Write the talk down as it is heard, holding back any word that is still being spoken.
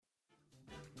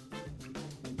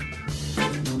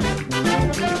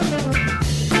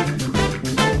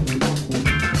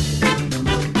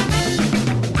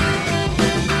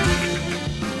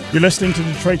You're listening to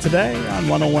Detroit Today on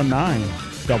 101.9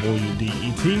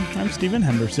 WDET. I'm Stephen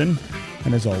Henderson,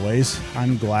 and as always,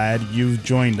 I'm glad you've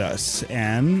joined us.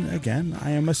 And again,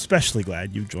 I am especially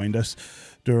glad you've joined us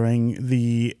during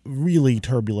the really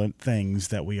turbulent things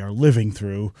that we are living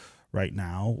through right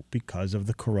now because of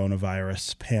the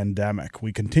coronavirus pandemic.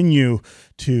 We continue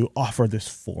to offer this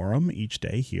forum each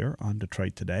day here on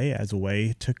Detroit Today as a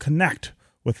way to connect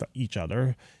with each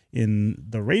other in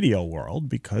the radio world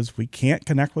because we can't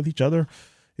connect with each other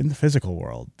in the physical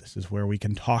world. This is where we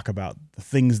can talk about the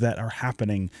things that are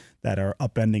happening that are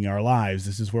upending our lives.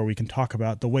 This is where we can talk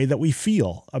about the way that we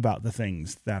feel about the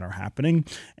things that are happening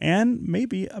and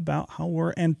maybe about how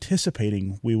we're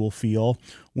anticipating we will feel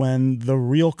when the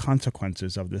real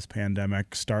consequences of this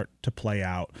pandemic start to play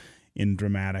out in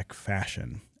dramatic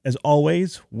fashion. As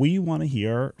always, we want to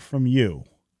hear from you.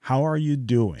 How are you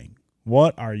doing?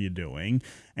 What are you doing?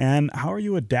 And how are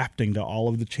you adapting to all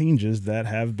of the changes that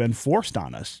have been forced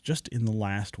on us just in the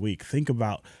last week? Think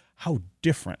about how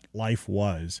different life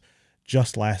was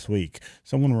just last week.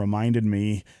 Someone reminded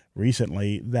me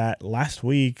recently that last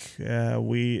week,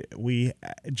 we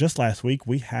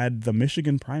had the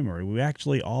Michigan primary. We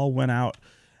actually all went out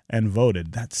and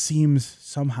voted. That seems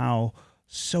somehow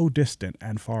so distant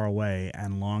and far away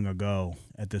and long ago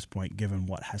at this point, given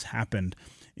what has happened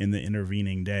in the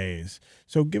intervening days.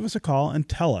 So give us a call and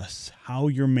tell us how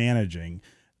you're managing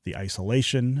the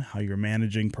isolation, how you're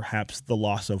managing perhaps the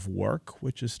loss of work,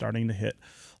 which is starting to hit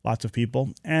lots of people,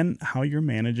 and how you're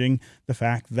managing the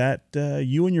fact that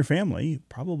you and your family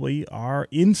probably are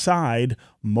inside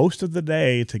most of the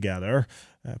day together.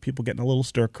 People getting a little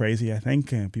stir crazy, I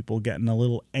think, and people getting a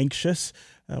little anxious.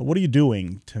 What are you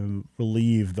doing to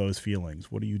relieve those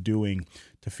feelings? What are you doing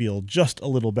to feel just a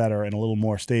little better and a little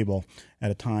more stable at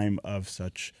a time of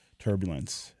such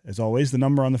turbulence? As always, the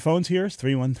number on the phones here is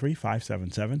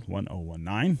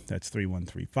 313-577-1019. That's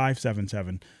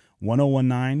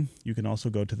 313-577-1019. You can also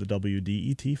go to the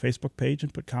WDET Facebook page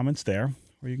and put comments there,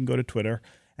 or you can go to Twitter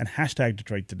and hashtag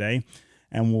Detroit Today,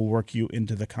 and we'll work you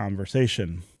into the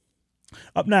conversation.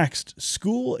 Up next,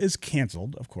 school is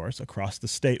canceled, of course, across the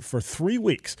state for 3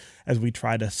 weeks as we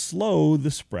try to slow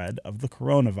the spread of the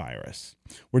coronavirus.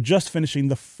 We're just finishing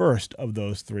the first of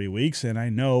those 3 weeks, and I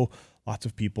know lots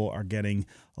of people are getting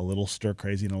a little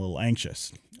stir-crazy and a little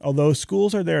anxious. Although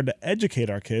schools are there to educate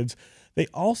our kids, they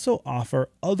also offer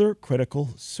other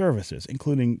critical services,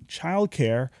 including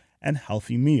childcare and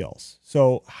healthy meals.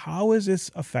 So how is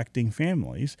this affecting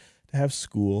families to have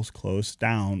schools closed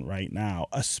down right now?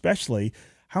 Especially,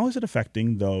 how is it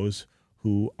affecting those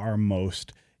who are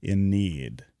most in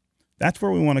need? That's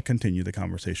where we want to continue the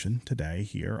conversation today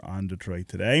here on Detroit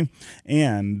Today.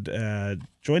 And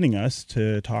joining us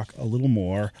to talk a little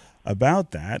more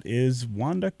about that is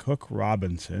Wanda Cook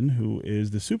Robinson, who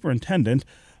is the superintendent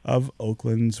of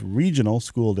Oakland's Regional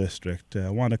School District.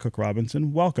 Wanda Cook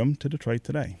Robinson, welcome to Detroit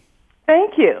Today.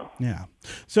 Thank you. Yeah.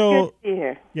 So good to be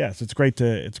here. Yes, it's great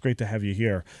to have you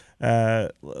here.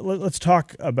 Let's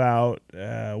talk about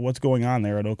what's going on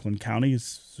there at Oakland County,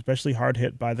 especially hard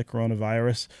hit by the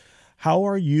coronavirus. How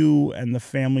are you and the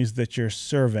families that you're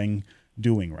serving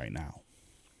doing right now?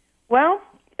 Well,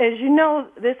 as you know,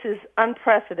 this is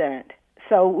unprecedented.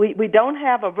 So we don't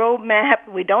have a roadmap.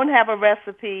 We don't have a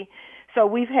recipe. So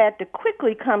we've had to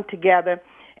quickly come together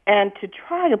and to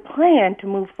try to plan to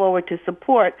move forward to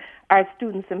support our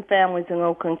students and families in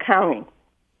Oakland County.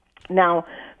 Now,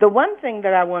 the one thing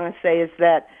that I want to say is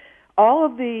that all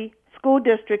of the school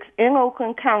districts in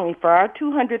Oakland County, for our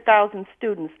 200,000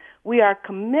 students, we are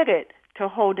committed to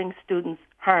holding students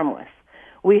harmless.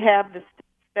 We have the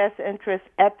best interest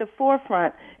at the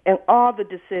forefront in all the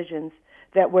decisions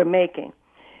that we're making.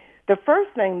 The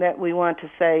first thing that we want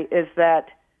to say is that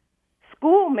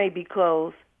school may be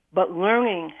closed, but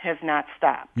learning has not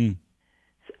stopped.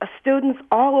 Students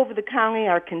all over the county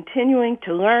are continuing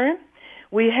to learn.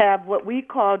 We have what we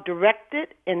call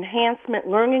directed enhancement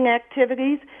learning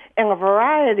activities and a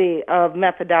variety of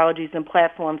methodologies and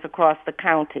platforms across the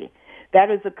county.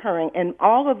 That is occurring. And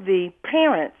all of the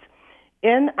parents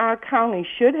in our county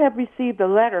should have received a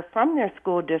letter from their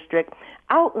school district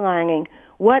outlining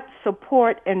what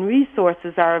support and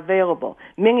resources are available.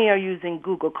 Many are using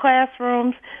Google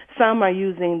Classrooms, some are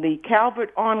using the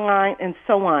Calvert Online, and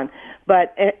so on,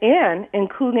 but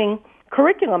including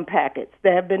curriculum packets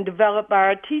that have been developed by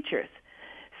our teachers.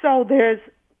 So there's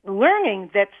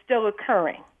learning that's still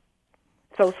occurring.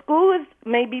 So school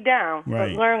may be down,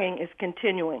 right, but learning is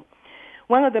continuing.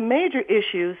 One of the major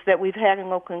issues that we've had in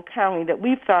Oakland County that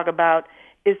we've thought about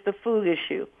is the food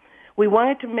issue. We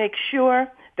wanted to make sure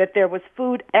that there was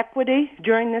food equity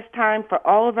during this time for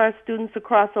all of our students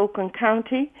across Oakland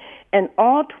County, and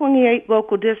all 28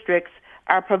 local districts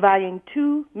are providing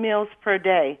 2 meals per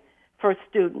day for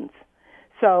students.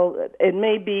 So it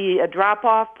may be a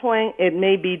drop-off point. It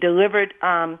may be delivered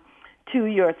to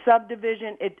your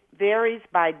subdivision. It varies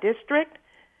by district,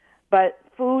 but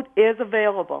food is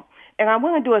available. And I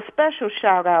want to do a special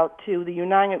shout-out to the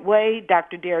United Way,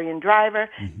 Dr. Darian Driver,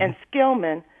 and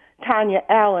Skillman, Tanya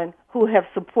Allen, who have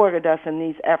supported us in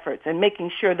these efforts and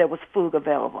making sure there was food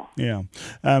available. Yeah.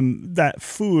 That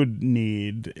food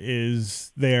need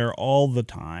is there all the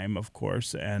time, of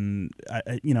course. And,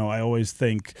 I always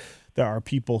think there are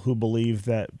people who believe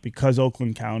that because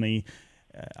Oakland County,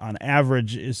 on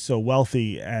average, is so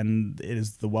wealthy and it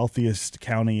is the wealthiest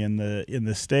county in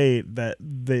the state,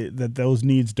 that those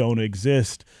needs don't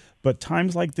exist. But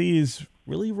times like these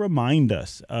really remind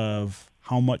us of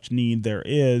how much need there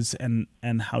is and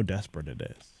how desperate it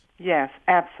is. Yes,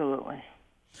 absolutely.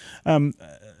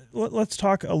 Let's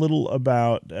talk a little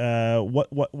about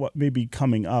what may be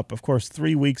coming up. Of course,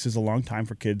 3 weeks is a long time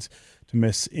for kids to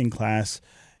miss in-class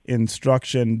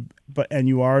instruction, and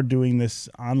you are doing this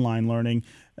online learning.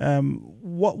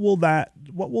 What will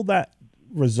that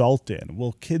result in?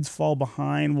 Will kids fall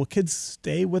behind? Will kids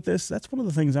stay with this? That's one of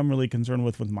the things I'm really concerned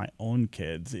with my own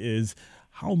kids, is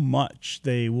how much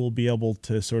they will be able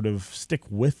to sort of stick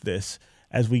with this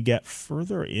as we get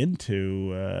further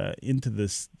into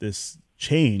this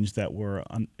change that we're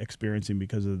experiencing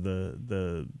because of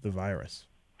the virus.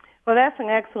 Well, that's an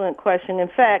excellent question. In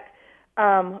fact,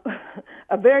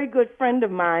 a very good friend of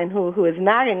mine who is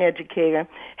not an educator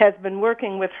has been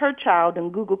working with her child in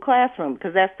Google Classroom,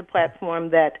 because that's the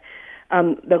platform that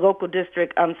the local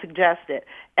district suggested.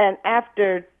 And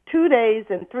after 2 days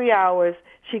and 3 hours,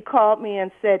 she called me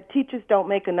and said, teachers don't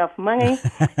make enough money,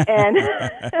 and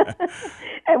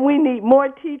and we need more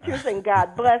teachers, and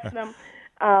God bless them,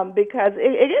 because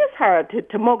it is hard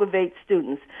to motivate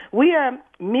students. We are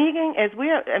meeting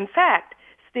in fact,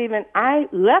 Stephen, I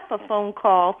left a phone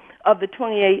call of the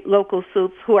 28 local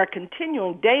SUPs who are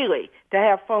continuing daily to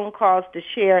have phone calls to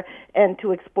share and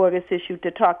to explore this issue,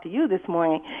 to talk to you this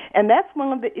morning. And that's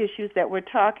one of the issues that we're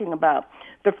talking about.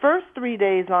 The first 3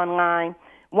 days online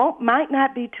might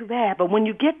not be too bad, but when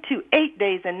you get to 8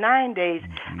 days and 9 days,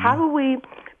 how do we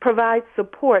provide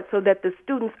support so that the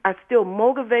students are still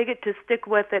motivated to stick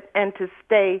with it and to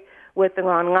stay with it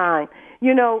online?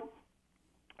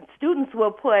 Students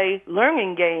will play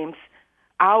learning games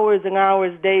hours and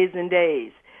hours, days and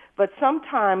days. But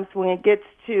sometimes when it gets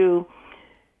to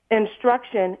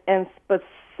instruction and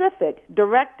specific,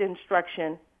 direct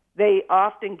instruction, they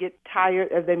often get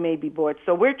tired or they may be bored.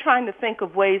 So we're trying to think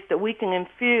of ways that we can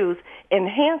infuse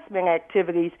enhancement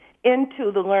activities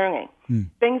into the learning,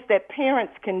 things that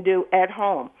parents can do at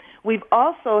home. We've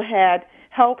also had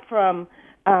help from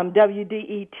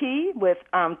WDET with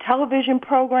television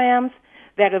programs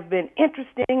that have been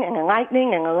interesting and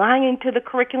enlightening and aligning to the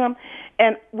curriculum.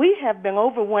 And we have been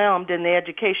overwhelmed in the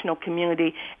educational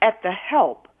community at the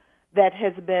help that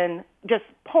has been just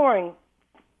pouring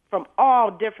from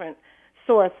all different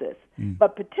sources,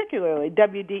 but particularly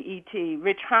WDET.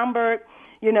 Rich Homburg,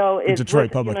 is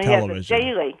Detroit Public Television.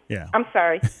 Daily. Yeah. I'm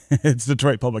sorry. It's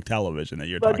Detroit Public Television that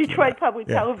you're talking about. Detroit Public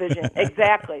Television,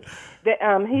 exactly.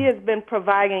 He has been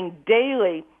providing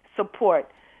daily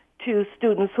support to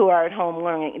students who are at home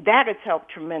learning. That has helped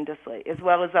tremendously, as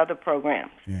well as other programs.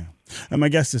 Yeah. And my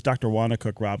guest is Dr. Wanda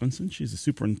Cook-Robinson. She's the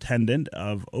superintendent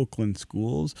of Oakland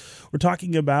schools. We're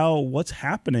talking about what's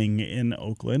happening in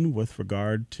Oakland with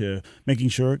regard to making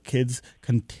sure kids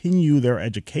continue their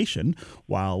education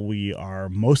while we are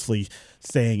mostly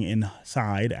staying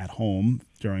inside at home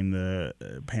during the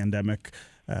pandemic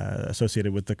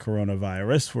associated with the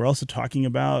coronavirus. We're also talking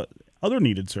about other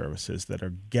needed services that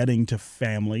are getting to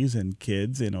families and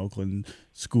kids in Oakland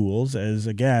schools, as,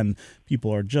 again,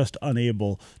 people are just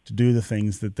unable to do the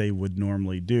things that they would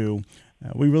normally do.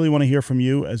 We really want to hear from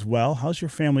you as well. How's your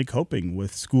family coping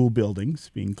with school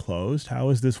buildings being closed? How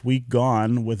has this week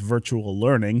gone with virtual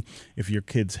learning, if your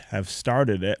kids have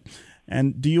started it?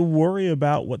 And do you worry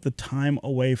about what the time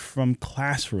away from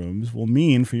classrooms will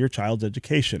mean for your child's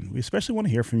education? We especially want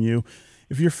to hear from you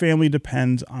if your family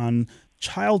depends on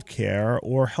childcare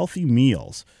or healthy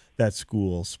meals that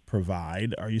schools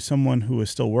provide. Are you someone who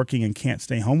is still working and can't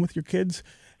stay home with your kids?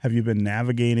 Have you been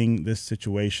navigating this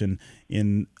situation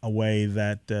in a way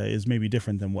that is maybe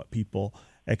different than what people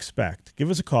expect? Give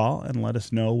us a call and let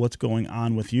us know what's going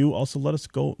on with you. Also, let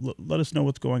us know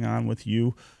what's going on with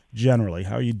you generally.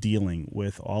 How are you dealing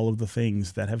with all of the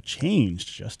things that have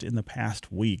changed just in the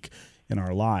past week in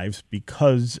our lives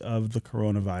because of the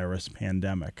coronavirus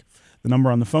pandemic. The number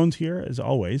on the phones here, as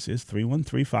always, is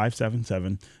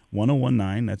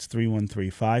 313-577-1019. That's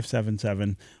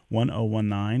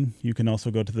 313-577-1019. You can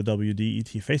also go to the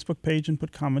WDET Facebook page and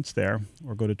put comments there,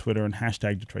 or go to Twitter and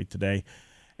hashtag Detroit Today,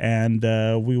 and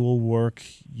we will work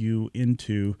you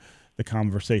into the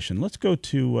conversation. Let's go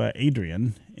to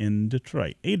Adrian in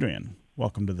Detroit. Adrian,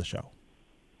 welcome to the show.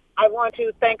 I want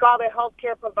to thank all the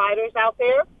healthcare providers out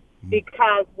there,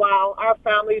 because while our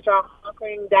families are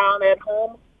hunkering down at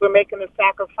home, we're making the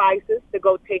sacrifices to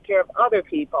go take care of other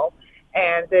people.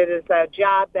 And it is a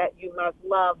job that you must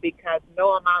love, because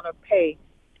no amount of pay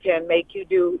can make you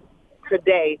do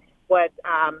today what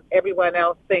everyone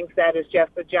else thinks that is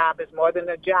just a job. It's more than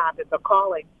a job. It's a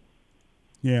calling.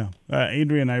 Yeah,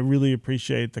 Adrian, I really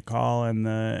appreciate the call and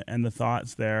the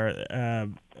thoughts there.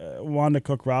 Wanda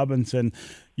Cook Robinson,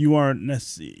 you are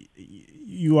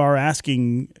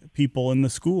asking people in the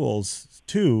schools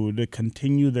too to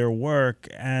continue their work,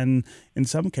 and in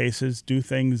some cases do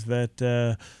things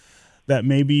that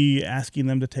may be asking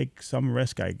them to take some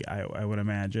risk. I would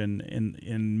imagine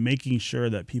in making sure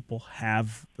that people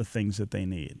have the things that they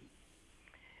need.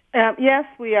 Yes,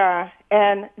 we are,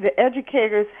 and the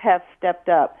educators have stepped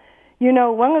up. You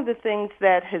know, one of the things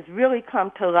that has really come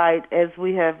to light as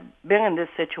we have been in this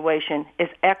situation is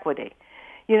equity.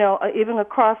 You know, even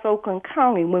across Oakland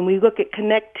County, when we look at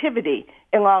connectivity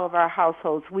in all of our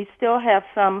households, we still have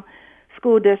some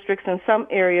school districts in some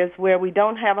areas where we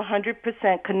don't have 100%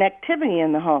 connectivity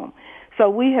in the home. So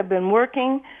we have been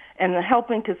working and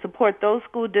helping to support those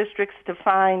school districts to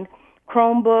find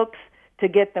Chromebooks, to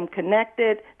get them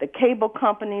connected. The cable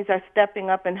companies are stepping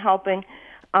up and helping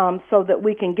so that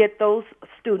we can get those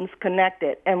students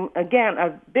connected. And again, a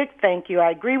big thank you.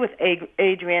 I agree with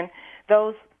Adrian.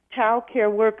 Those child care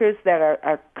workers that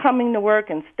are coming to work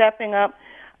and stepping up,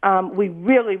 we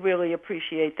really, really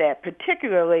appreciate that,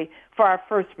 particularly for our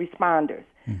first responders.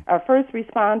 Our first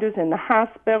responders in the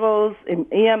hospitals, in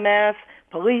EMS,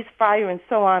 police, fire, and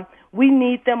so on, we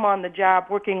need them on the job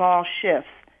working all shifts.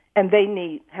 And they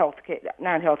need child care.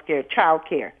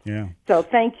 Yeah. So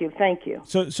thank you.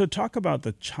 So talk about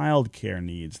the child care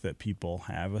needs that people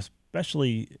have,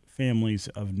 especially families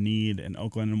of need in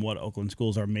Oakland, and what Oakland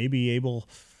schools are maybe able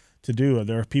to do.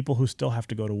 There are people who still have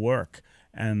to go to work,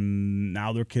 and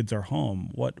now their kids are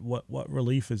home. What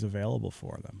relief is available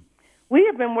for them? We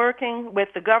have been working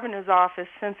with the governor's office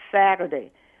since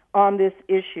Saturday on this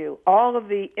issue. All of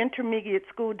the intermediate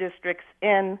school districts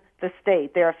in the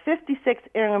state. There are 56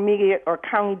 intermediate or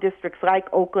county districts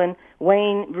like Oakland,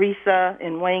 Wayne, Risa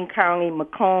in Wayne County,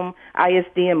 Macomb,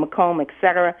 ISD in Macomb,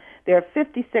 etc. There are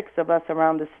 56 of us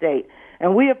around the state.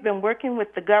 And we have been working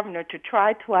with the governor to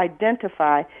try to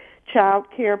identify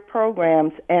child care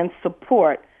programs and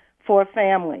support for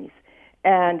families.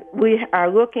 And we are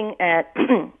looking at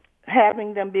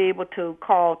having them be able to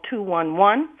call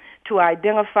 211 to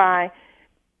identify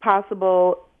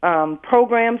possible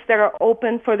programs that are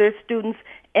open for their students,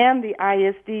 and the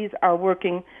ISDs are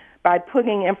working by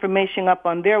putting information up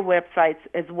on their websites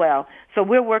as well. So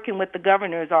we're working with the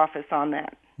governor's office on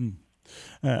that.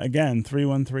 Again,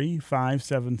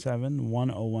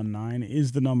 313-577-1019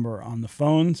 is the number on the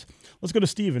phones. Let's go to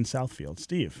Steve in Southfield.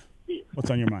 Steve, what's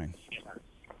on your mind?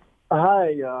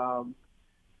 Hi. I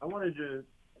wanted to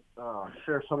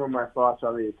share some of my thoughts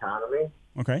on the economy.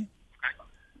 Okay.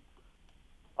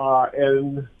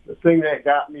 And the thing that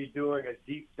got me doing a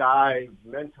deep dive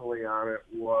mentally on it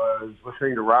was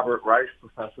listening to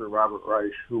Professor Robert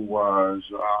Reich, who was,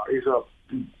 he's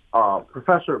a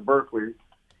professor at Berkeley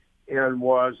and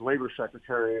was labor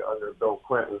secretary under Bill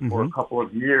Clinton for a couple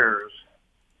of years.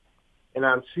 And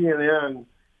on CNN,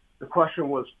 the question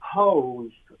was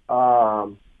posed,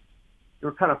 they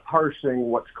were kind of parsing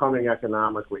what's coming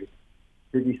economically.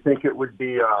 Did he think it would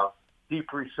be a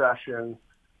deep recession,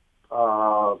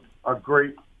 a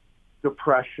Great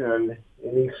Depression?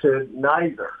 And he said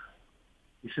neither.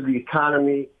 He said the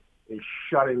economy is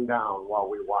shutting down while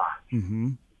we watch.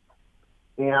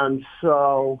 And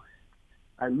so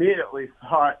I immediately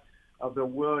thought of the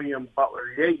William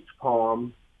Butler Yeats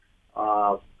poem,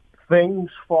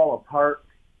 Things Fall Apart,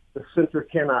 the Center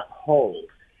Cannot Hold.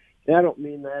 And I don't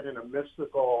mean that in a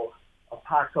mystical,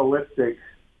 apocalyptic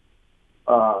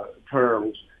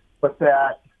terms, but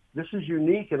that this is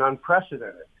unique and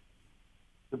unprecedented.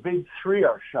 The big three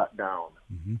are shut down.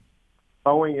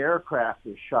 Boeing aircraft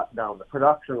is shut down, the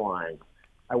production line.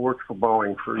 I worked for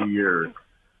Boeing for years.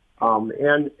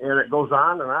 And it goes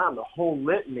on and on, the whole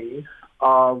litany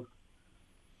of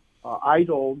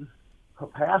idled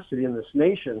capacity in this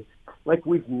nation like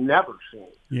we've never seen.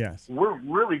 Yes. We're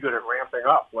really good at ramping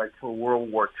up, like for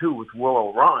World War II with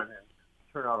Willow Run, and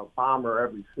turn out a bomber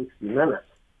every 60 minutes.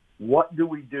 What do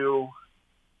we do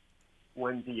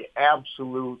when the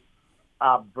absolute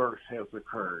obverse has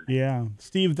occurred? Yeah,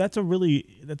 Steve, that's a really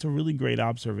great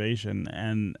observation,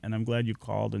 and I'm glad you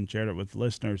called and shared it with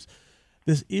listeners.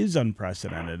 This is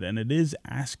unprecedented, and it is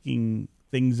asking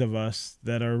things of us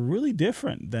that are really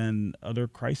different than other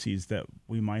crises that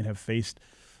we might have faced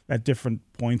at different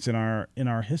points in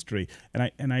our history.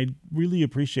 And I really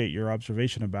appreciate your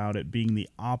observation about it being the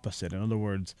opposite. In other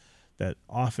words, that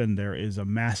often there is a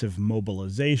massive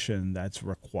mobilization that's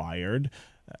required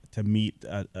to meet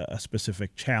a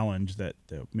specific challenge that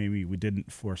maybe we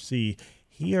didn't foresee.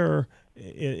 Here,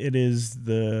 it is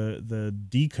the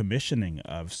decommissioning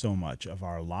of so much of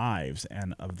our lives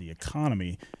and of the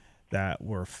economy that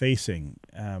we're facing.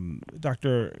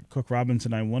 Dr.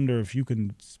 Cook-Robinson, I wonder if you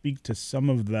can speak to some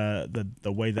of the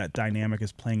way that dynamic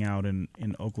is playing out in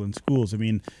Oakland schools. I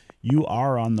mean, you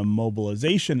are on the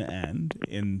mobilization end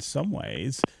in some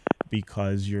ways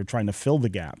because you're trying to fill the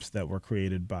gaps that were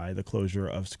created by the closure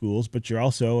of schools, but you're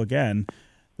also, again,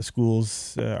 the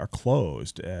schools are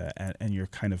closed and you're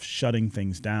kind of shutting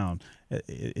things down.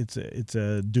 It's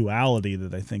a duality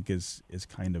that I think is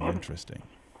kind of interesting.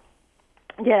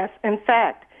 Yes, in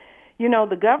fact,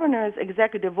 the governor's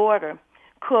executive order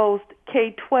closed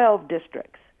K-12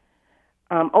 districts.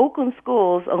 Oakland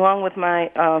schools, along with my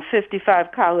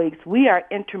 55 colleagues, we are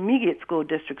intermediate school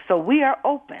districts, so we are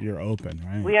open. You're open,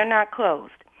 right? We are not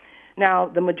closed. Now,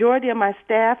 the majority of my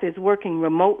staff is working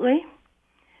remotely,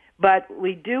 but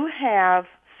we do have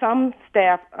some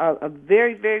staff, a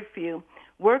very, very few,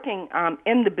 working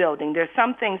in the building. There's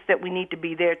some things that we need to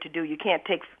be there to do. You can't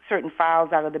take certain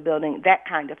files out of the building, that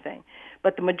kind of thing.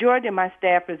 But the majority of my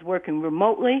staff is working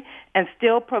remotely and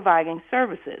still providing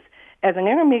services. As an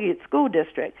intermediate school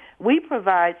district, we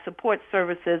provide support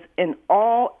services in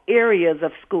all areas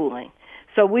of schooling.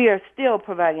 So we are still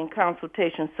providing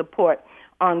consultation support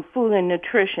on food and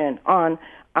nutrition, on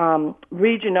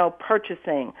regional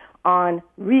purchasing, on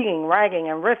reading, writing,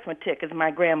 and arithmetic, as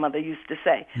my grandmother used to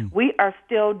say. We are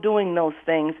still doing those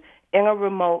things in a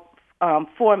remote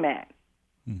format.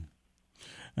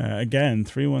 Again,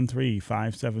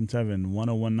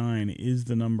 313-577-1019 is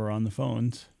the number on the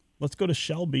phones. Let's go to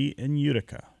Shelby in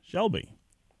Utica. Shelby,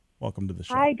 welcome to the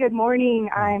show. Hi, good morning.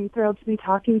 I'm thrilled to be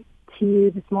talking to you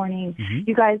this morning. Mm-hmm.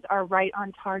 You guys are right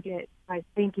on target by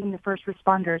thanking the first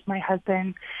responders. My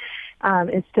husband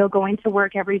is still going to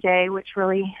work every day, which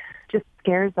really just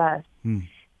scares us.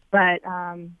 But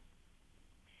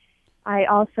I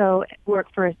also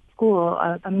work for a school,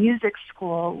 a music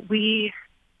school. We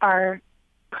are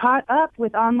caught up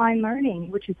with online learning,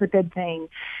 which is a good thing.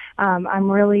 I'm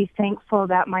really thankful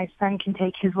that my son can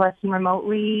take his lesson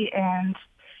remotely, and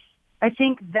I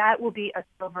think that will be a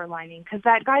silver lining, because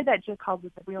that guy that just called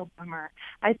was a real bummer.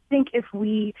 I think if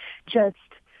we just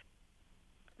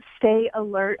stay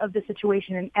alert of the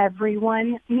situation, and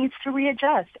everyone needs to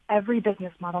readjust. Every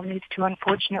business model needs to,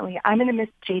 unfortunately. I'm going to miss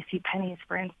J.C. Penney's,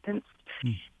 for instance.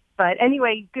 But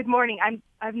anyway, good morning.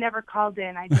 I've never called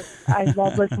in. I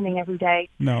love listening every day.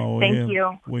 No, thank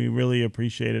you. We really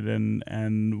appreciate it,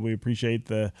 and we appreciate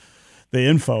the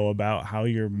info about how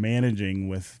you're managing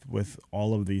with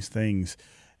all of these things,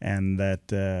 and that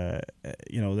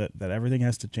that everything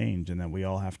has to change, and that we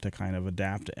all have to kind of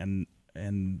adapt and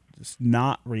just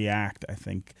not react, I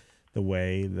think, the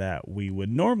way that we would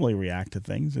normally react to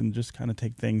things, and just kind of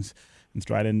take things in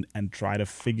stride and try to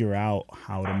figure out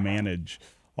how to manage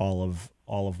all of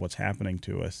what's happening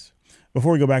to us.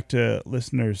 Before we go back to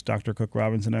listeners, Dr.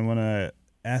 Cook-Robinson, I want to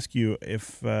ask you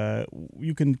if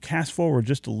you can cast forward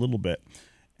just a little bit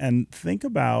and think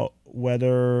about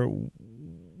whether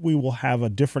we will have a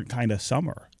different kind of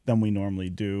summer than we normally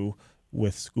do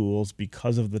with schools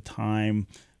because of the time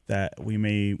that we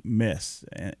may miss.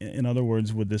 In other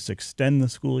words, would this extend the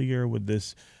school year? Would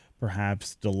this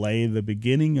perhaps delay the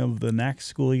beginning of the next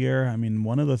school year? I mean,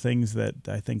 one of the things that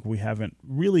I think we haven't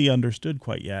really understood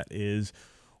quite yet is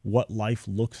what life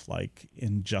looks like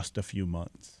in just a few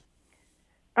months.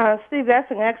 Steve,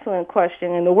 that's an excellent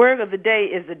question, and the word of the day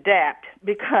is adapt,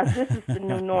 because this is the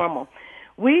new normal.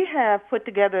 We have put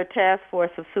together a task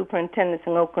force of superintendents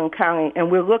in Oakland County,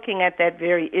 and we're looking at that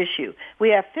very issue. We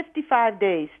have 55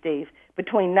 days, Steve,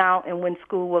 between now and when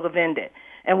school will have ended.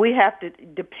 And we have to,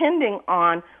 depending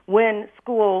on when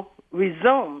school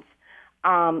resumes,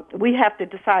 we have to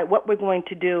decide what we're going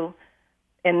to do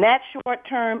in that short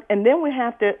term, and then we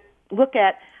have to look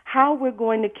at how we're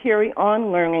going to carry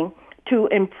on learning to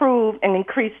improve and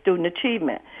increase student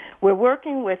achievement. We're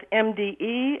working with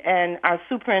MDE and our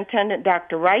superintendent,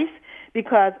 Dr. Rice,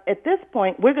 because at this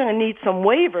point we're going to need some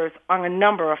waivers on a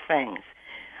number of things.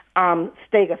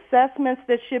 State assessments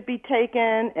that should be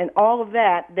taken and all of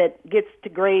that gets to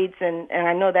grades, and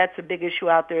I know that's a big issue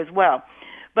out there as well.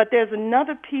 But there's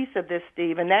another piece of this,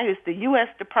 Steve, and that is the U.S.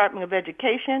 Department of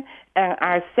Education and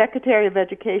our Secretary of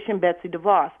Education, Betsy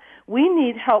DeVos. We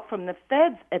need help from the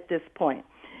feds at this point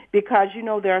because,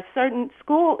 there are certain,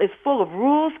 school is full of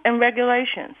rules and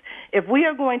regulations. If we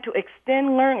are going to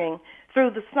extend learning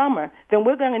through the summer, then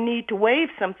we're going to need to waive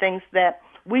some things that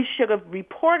we should have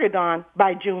reported on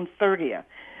by June 30th.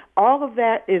 All of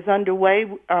that is underway.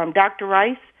 Dr.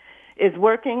 Rice is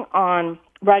working on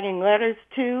writing letters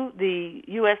to the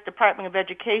U.S. Department of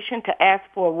Education to ask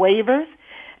for waivers.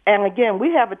 And again,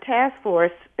 we have a task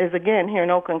force, here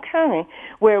in Oakland County,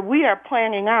 where we are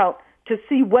planning out to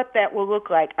see what that will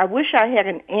look like. I wish I had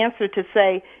an answer to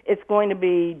say it's going to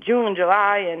be June,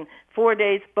 July, and 4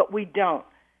 days, but we don't.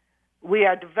 We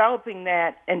are developing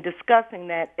that and discussing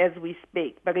that as we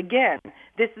speak. But again,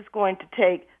 this is going to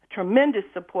take tremendous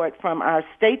support from our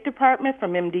State Department,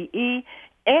 from MDE,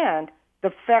 and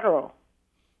the federal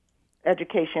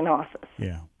education office.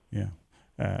 Yeah.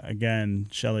 Again,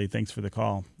 Shelley, thanks for the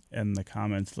call and the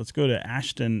comments. Let's go to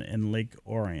Ashton in Lake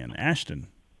Orion. Ashton,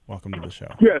 welcome to the show.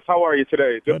 Yes, how are you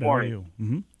today? Good morning. How are you?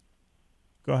 Mm-hmm.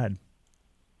 Go ahead.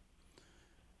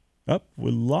 Oh, we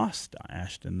lost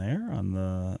Ashton there on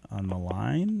the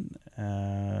line.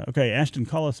 Okay, Ashton,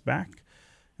 call us back,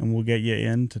 and we'll get you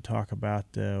in to talk about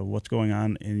what's going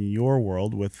on in your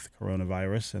world with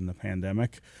coronavirus and the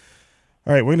pandemic.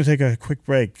 All right, we're going to take a quick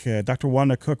break. Dr.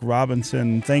 Wanda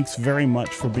Cook-Robinson, thanks very much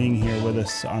for being here with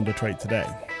us on Detroit Today.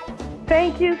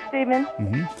 Thank you, Stephen.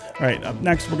 Mm-hmm. All right, up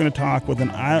next, we're going to talk with an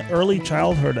early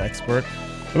childhood expert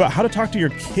about how to talk to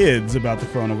your kids about the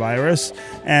coronavirus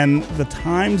and the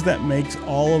times that makes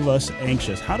all of us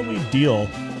anxious. How do we deal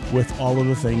with all of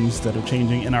the things that are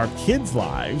changing in our kids'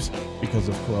 lives because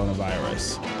of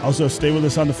coronavirus? Also, stay with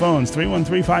us on the phones.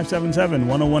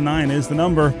 313-577-1019 is the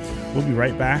number. We'll be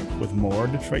right back with more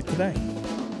Detroit Today.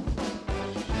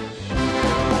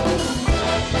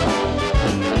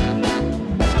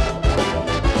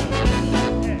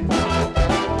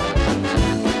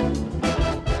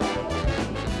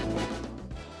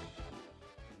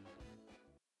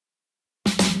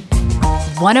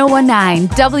 .1019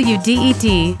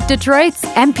 WDET, Detroit's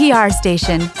NPR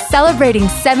station, celebrating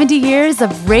 70 years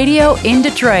of radio in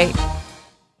Detroit.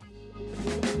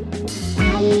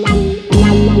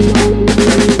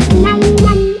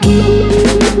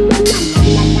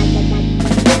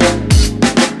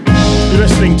 You're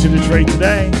listening to Detroit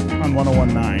Today on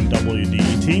 1019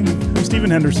 WDET. I'm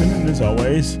Stephen Henderson, and as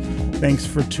always, thanks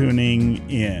for tuning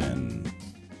in.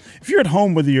 If you're at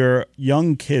home with your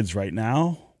young kids right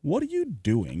now, what are you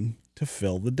doing to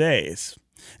fill the days?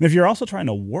 And if you're also trying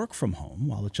to work from home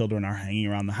while the children are hanging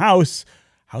around the house,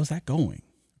 how's that going?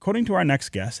 According to our next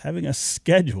guest, having a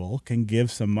schedule can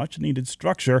give some much-needed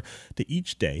structure to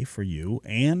each day for you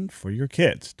and for your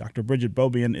kids. Dr. Bridget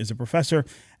Beaubien is a professor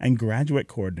and graduate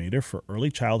coordinator for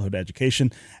early childhood education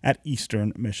at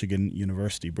Eastern Michigan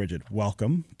University. Bridget,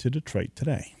 welcome to Detroit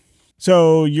Today.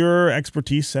 So your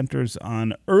expertise centers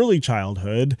on early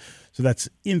childhood, so that's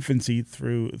infancy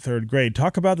through third grade.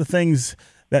 Talk about the things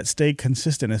that stay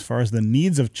consistent as far as the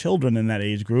needs of children in that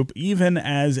age group, even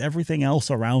as everything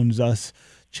else around us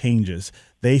changes.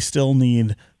 They still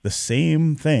need the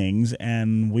same things,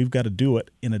 and we've got to do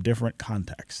it in a different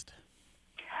context.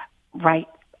 Right.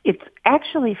 It's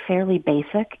actually fairly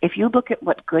basic. If you look at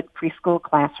what good preschool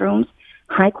classrooms,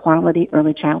 high-quality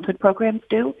early childhood programs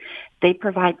do, they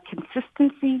provide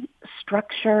consistency,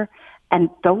 structure, and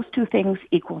those two things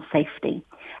equal safety.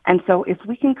 And so if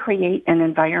we can create an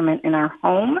environment in our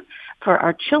home for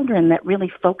our children that really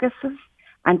focuses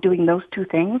on doing those two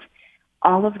things,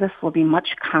 all of this will be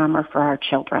much calmer for our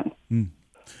children.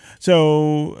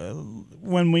 So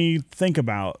when we think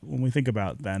about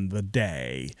then the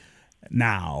day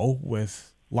now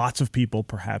with lots of people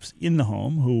perhaps in the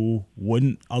home who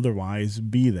wouldn't otherwise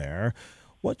be there,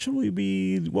 what should we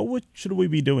be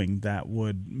doing that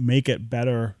would make it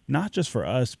better, not just for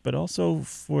us, but also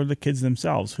for the kids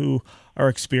themselves who are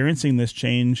experiencing this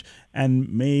change and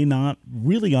may not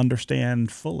really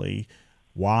understand fully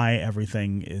why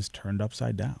everything is turned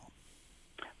upside down?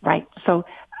 Right. So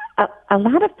a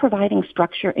lot of providing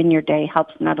structure in your day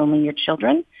helps not only your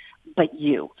children, but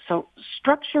you. So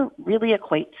structure really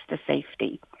equates to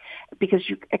safety because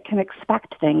you can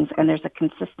expect things and there's a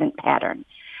consistent pattern.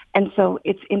 And so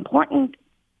it's important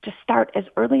to start as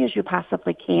early as you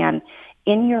possibly can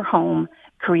in your home,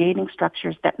 creating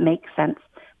structures that make sense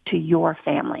to your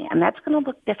family. And that's going to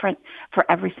look different for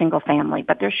every single family.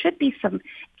 But there should be some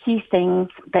key things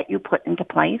that you put into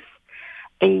place.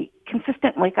 A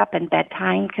consistent wake up and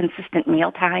bedtime, consistent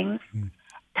meal times,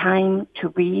 time to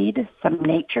read, some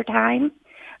nature time,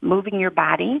 moving your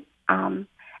body, and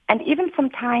even some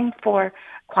time for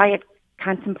quiet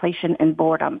contemplation and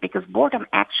boredom, because boredom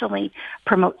actually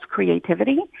promotes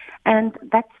creativity, and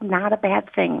that's not a bad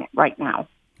thing right now.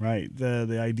 Right.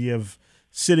 The idea of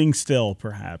sitting still,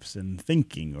 perhaps, and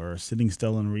thinking, or sitting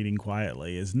still and reading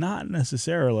quietly is not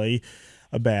necessarily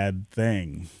a bad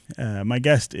thing. My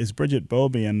guest is Bridget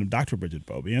Beaubien, Dr. Bridget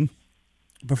Beaubien,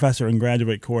 professor and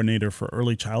graduate coordinator for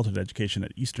early childhood education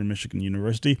at Eastern Michigan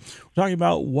University. We're talking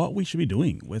about what we should be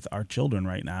doing with our children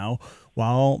right now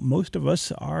while most of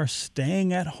us are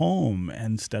staying at home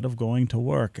instead of going to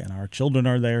work, and our children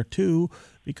are there too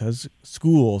because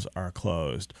schools are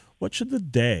closed. What should the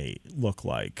day look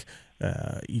like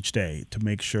each day to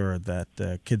make sure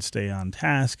that kids stay on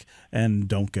task and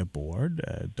don't get bored,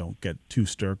 don't get too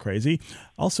stir crazy?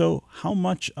 Also, how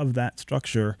much of that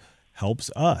structure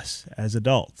helps us as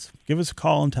adults? Give us a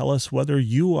call and tell us whether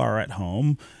you are at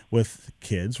home with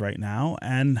kids right now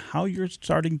and how you're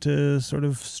starting to sort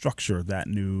of structure that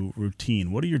new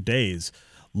routine. What do your days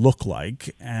look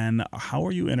like, and how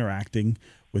are you interacting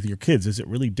with your kids? Is it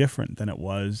really different than it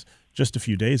was just a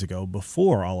few days ago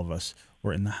before all of us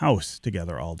were in the house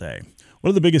together all day? What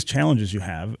are the biggest challenges you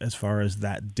have as far as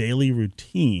that daily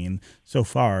routine so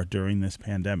far during this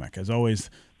pandemic? As always,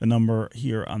 the number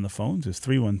here on the phones is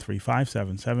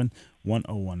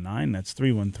 313-577-1019. That's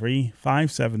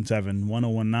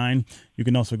 313-577-1019. You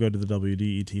can also go to the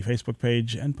WDET Facebook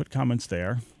page and put comments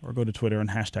there, or go to Twitter and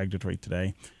hashtag Detroit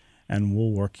Today, and we'll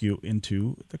work you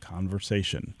into the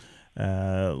conversation.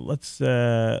 Let's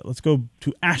go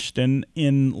to Ashton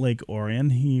in Lake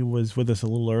Orion. He was with us a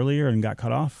little earlier and got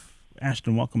cut off.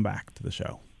 Ashton, welcome back to the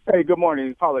show. Hey, good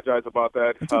morning. Apologize about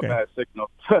that. Okay. Bad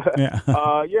signal. Yeah.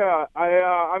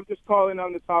 I'm just calling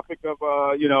on the topic of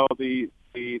the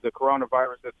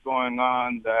coronavirus that's going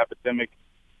on, the epidemic.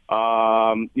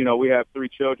 We have 3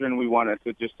 children. I just wanted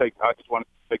to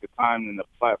take the time in the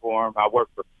platform. I work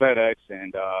for FedEx,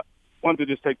 and wanted to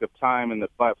just take the time in the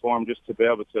platform just to be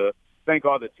able to thank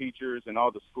all the teachers and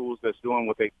all the schools that's doing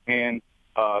what they can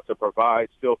to provide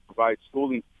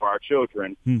schooling for our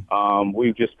children.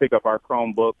 We've just picked up our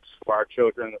Chromebooks for our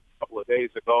children a couple of days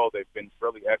ago. They've been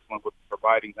really excellent with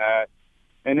providing that.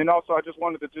 And then also, I just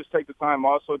wanted to just take the time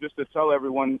also just to tell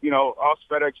everyone, us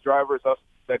FedEx drivers, us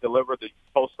that deliver the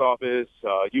post office,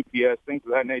 UPS, things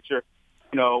of that nature,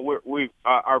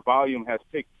 our volume has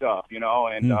picked up,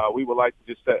 and we would like to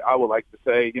just say, I would like to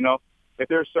say, if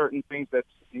there's certain things that's,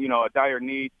 a dire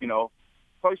need,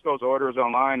 place those orders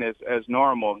online as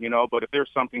normal, but if there's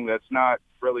something that's not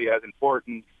really as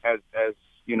important as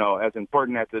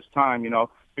important at this time,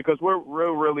 because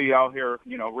we're really out here,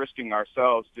 risking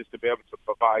ourselves just to be able to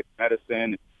provide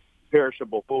medicine,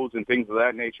 perishable foods and things of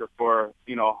that nature for,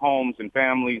 homes and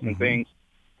families and things.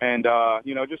 And,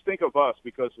 just think of us,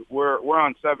 because we're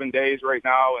on 7 days right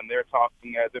now, and they're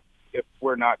talking as if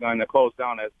we're not going to close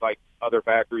down as like other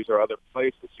factories or other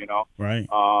places, Right.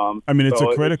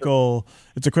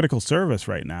 It's a critical service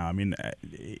right now. I mean,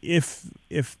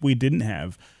 if we didn't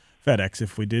have FedEx,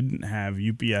 if we didn't have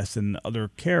UPS and other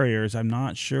carriers, I'm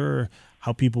not sure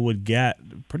how people would get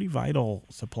pretty vital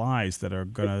supplies that are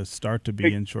going to start to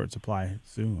be in short supply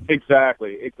soon.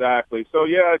 Exactly. So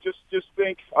yeah, just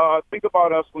think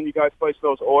about us when you guys place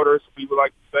those orders. We would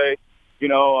like to say,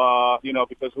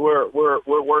 because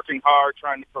we're working hard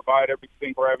trying to provide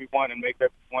everything for everyone and make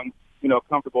everyone,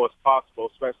 comfortable as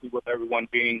possible, especially with everyone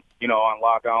being, on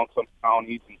lockdown. Some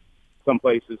counties and some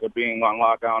places are being on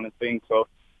lockdown and things. So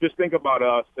just think about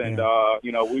us, and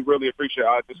we really appreciate.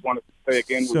 I just wanted to say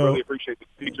again, we really appreciate the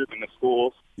teachers and the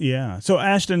schools. Yeah. So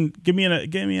Ashton, give me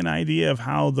an idea of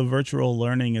how the virtual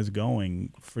learning is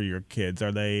going for your kids.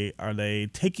 Are they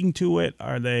taking to it?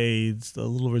 Are they a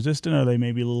little resistant? Are they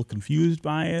maybe a little confused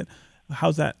by it?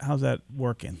 How's that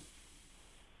working?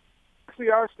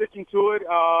 We are sticking to it.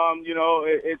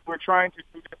 We're trying to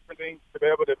do different things to be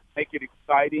able to make it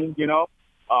exciting. To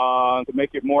make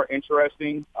it more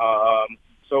interesting.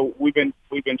 So we've been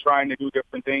trying to do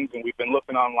different things, and we've been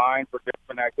looking online for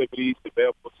different activities to be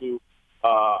able to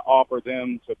offer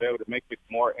them, to be able to make it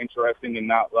more interesting and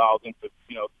not allow them to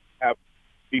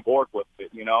be bored with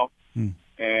it.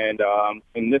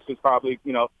 And this is probably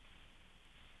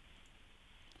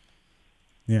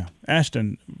Yeah,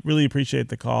 Ashton, really appreciate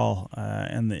the call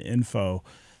and the info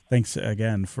Thanks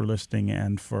again for listening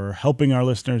and for helping our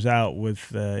listeners out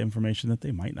with information that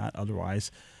they might not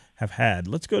otherwise have had.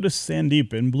 Let's go to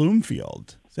Sandeep in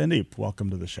Bloomfield. Sandeep, welcome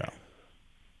to the show.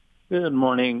 Good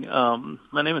morning.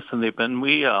 My name is Sandeep, and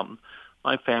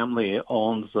my family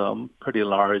owns pretty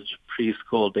large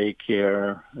preschool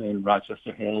daycare in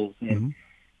Rochester Hills. And,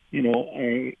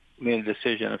 I made a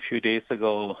decision a few days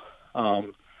ago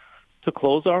to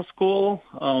close our school.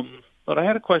 But I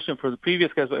had a question for the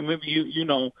previous guys. Maybe you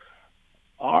know,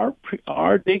 are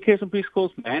daycares and preschools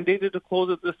mandated to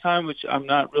close at this time? Which I'm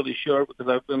not really sure, because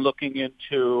I've been looking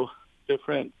into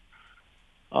different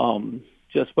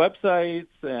just websites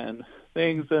and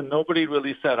things, and nobody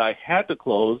really said I had to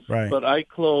close. Right. But I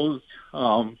closed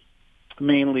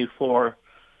mainly for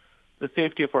the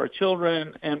safety of our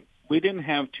children, and we didn't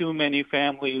have too many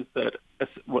families that it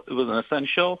was an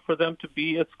essential for them to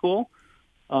be at school.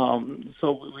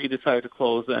 So we decided to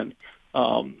close, and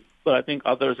but I think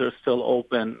others are still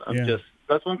open.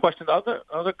 That's one question. The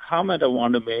other comment I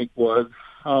wanted to make was,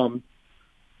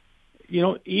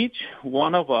 each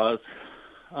one of us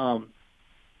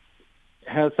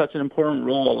has such an important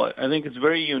role. I think it's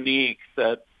very unique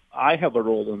that I have a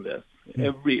role in this.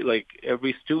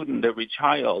 Every student, every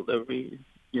child, every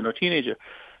teenager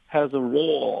has a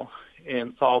role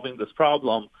in solving this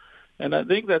problem. And I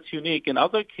think that's unique. In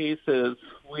other cases,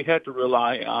 we had to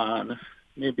rely on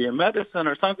maybe a medicine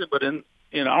or something, but in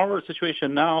our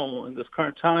situation now, in this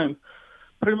current time,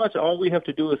 pretty much all we have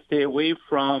to do is stay away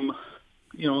from,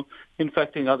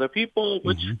 infecting other people,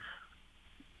 which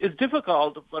is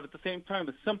difficult, but at the same time,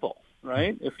 it's simple,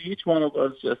 right? If each one of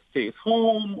us just stays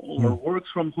home or works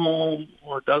from home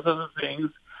or does other things,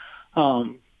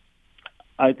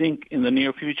 I think in the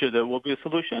near future there will be a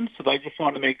solution. So I just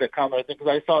want to make that comment, because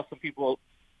I saw some people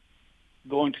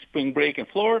going to spring break in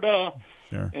Florida,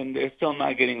 and they're still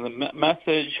not getting the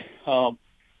message.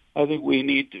 I think we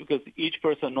need to, because each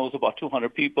person knows about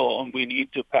 200 people, and we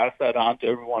need to pass that on to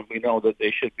everyone we know that they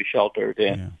should be sheltered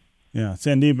in. Yeah,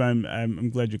 Sandeep,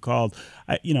 I'm glad you called.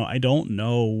 I don't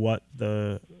know what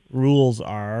the rules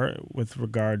are with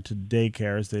regard to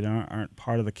daycares. They aren't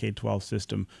part of the K-12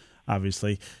 system,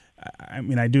 obviously. I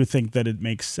mean, I do think that it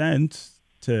makes sense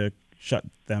to shut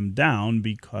them down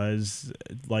because,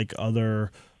 like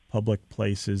other public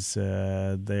places,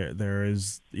 there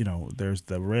is, there's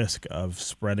the risk of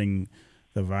spreading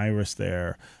the virus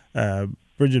there.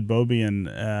 Bridget Bobian,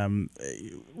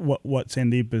 what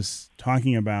Sandeep is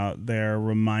talking about there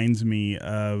reminds me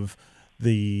of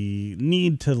the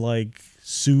need to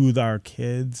soothe our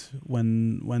kids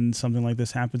when something like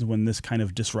this happens, when this kind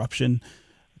of disruption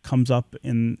comes up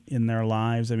in their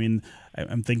lives. I mean,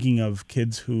 I'm thinking of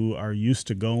kids who are used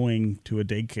to going to a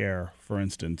daycare, for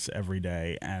instance, every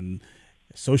day and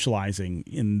socializing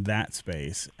in that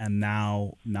space, and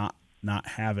now not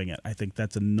having it. I think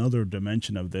that's another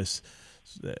dimension of this.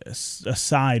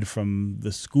 Aside from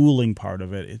the schooling part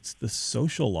of it, it's the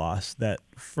social loss that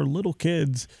for little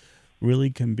kids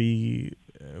really can be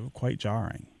quite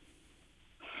jarring.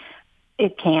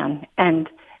 It can, and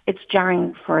it's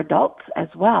jarring for adults as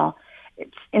well.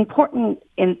 It's important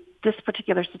in this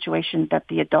particular situation that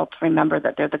the adults remember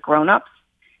that they're the grown-ups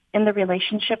in the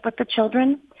relationship with the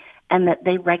children, and that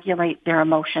they regulate their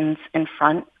emotions in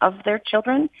front of their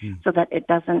children so that it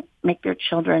doesn't make their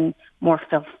children more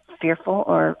fearful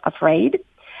or afraid.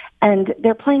 And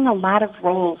they're playing a lot of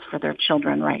roles for their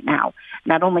children right now,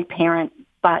 not only parent,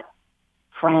 but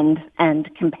friend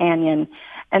and companion.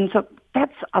 And so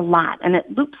that's a lot. And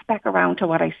it loops back around to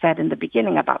what I said in the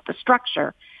beginning about the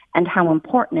structure and how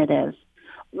important it is.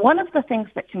 One of the things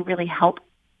that can really help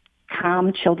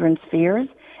calm children's fears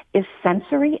is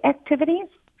sensory activities.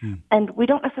 And we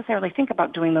don't necessarily think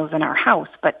about doing those in our house,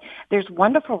 but there's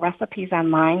wonderful recipes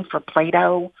online for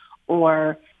Play-Doh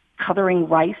or coloring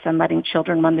rice and letting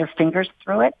children run their fingers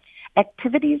through it.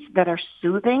 Activities that are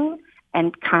soothing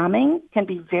and calming can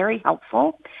be very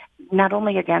helpful, not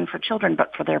only, again, for children,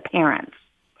 but for their parents.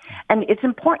 And it's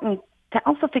important to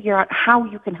also figure out how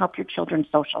you can help your children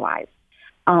socialize.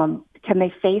 Can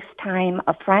they FaceTime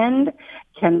a friend?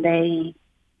 Can they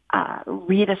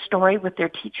read a story with their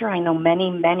teacher? I know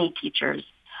many teachers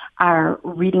are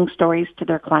reading stories to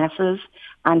their classes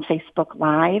on Facebook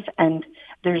Live, and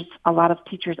there's a lot of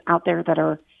teachers out there that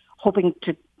are hoping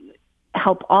to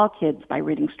help all kids by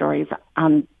reading stories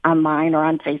online or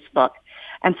on Facebook.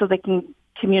 And so they can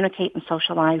communicate and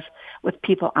socialize with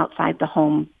people outside the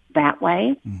home that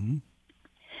way.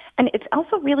 And it's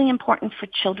also really important for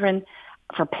children,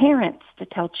 for parents, to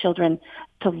tell children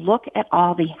to look at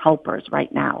all the helpers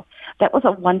right now. That was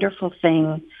a wonderful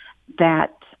thing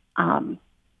that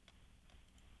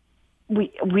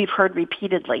we've heard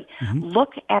repeatedly.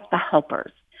 Look at the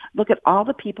helpers. Look at all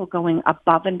the people going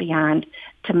above and beyond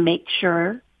to make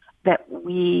sure that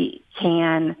we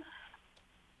can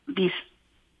be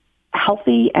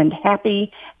healthy and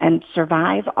happy and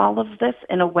survive all of this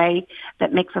in a way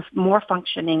that makes us more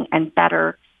functioning and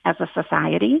better as a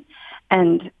society.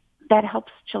 And that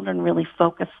helps children really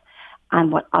focus on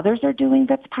what others are doing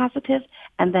that's positive,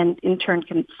 and then in turn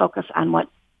can focus on what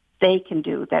they can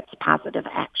do that's positive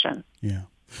action. Yeah.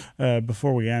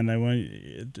 Before we end, I want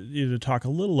you to talk a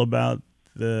little about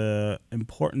the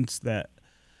importance that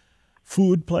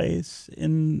food plays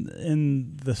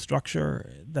in the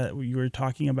structure that you were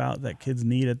talking about that kids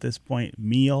need at this point,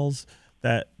 meals,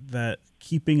 that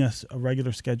keeping a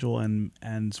regular schedule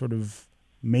and sort of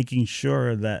making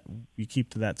sure that you keep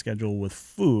to that schedule with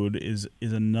food is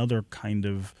another kind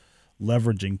of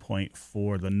leveraging point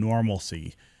for the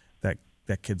normalcy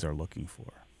that kids are looking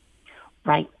for.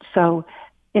 Right. So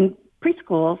in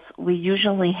preschools, we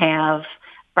usually have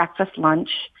breakfast, lunch,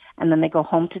 and then they go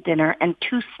home to dinner and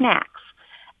 2 snacks.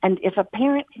 And if a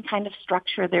parent can kind of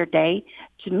structure their day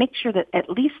to make sure that at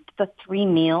least the 3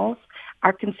 meals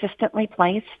are consistently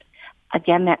placed,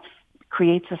 again, that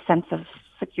creates a sense of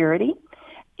security.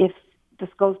 If this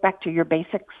goes back to your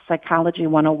basic psychology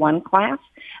 101 class,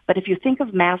 but if you think of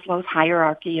Maslow's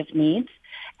hierarchy of needs,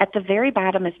 at the very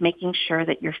bottom is making sure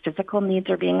that your physical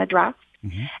needs are being addressed.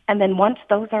 And then once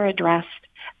those are addressed,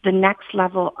 the next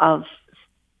level of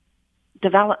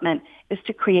development is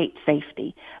to create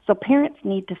safety. So parents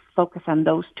need to focus on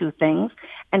those 2 things,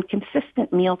 and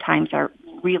consistent meal times are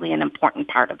really an important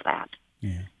part of that.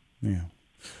 Yeah.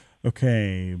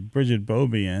 Okay, Bridget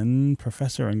Beaubien,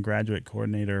 professor and graduate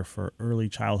coordinator for early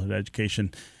childhood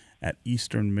education at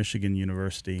Eastern Michigan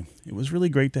University. It was really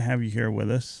great to have you here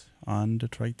with us on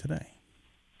Detroit Today.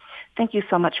 Thank you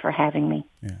so much for having me.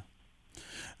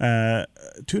 Yeah.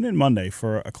 Tune in Monday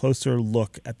for a closer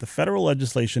look at the federal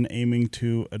legislation aiming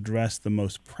to address the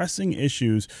most pressing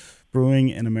issues brewing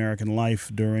in American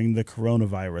life during the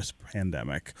coronavirus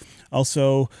pandemic.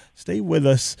 Also, stay with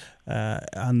us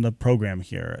on the program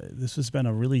here. This has been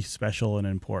a really special and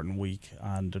important week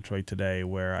on Detroit Today,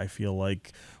 where I feel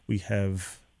like we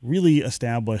have really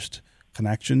established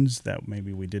connections that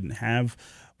maybe we didn't have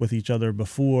with each other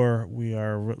before. We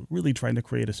are really trying to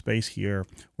create a space here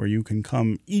where you can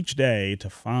come each day to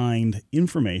find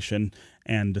information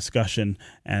and discussion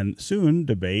and soon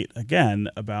debate again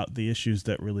about the issues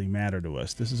that really matter to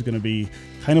us. This is going to be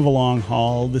kind of a long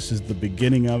haul. This is the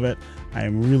beginning of it. I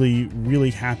am really, really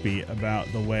happy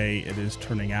about the way it is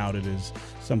turning out. It is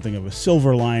something of a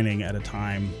silver lining at a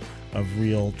time of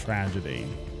real tragedy.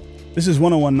 This is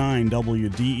 101.9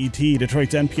 WDET,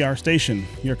 Detroit's NPR station,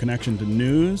 your connection to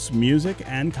news, music,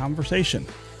 and conversation.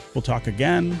 We'll talk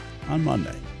again on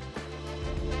Monday.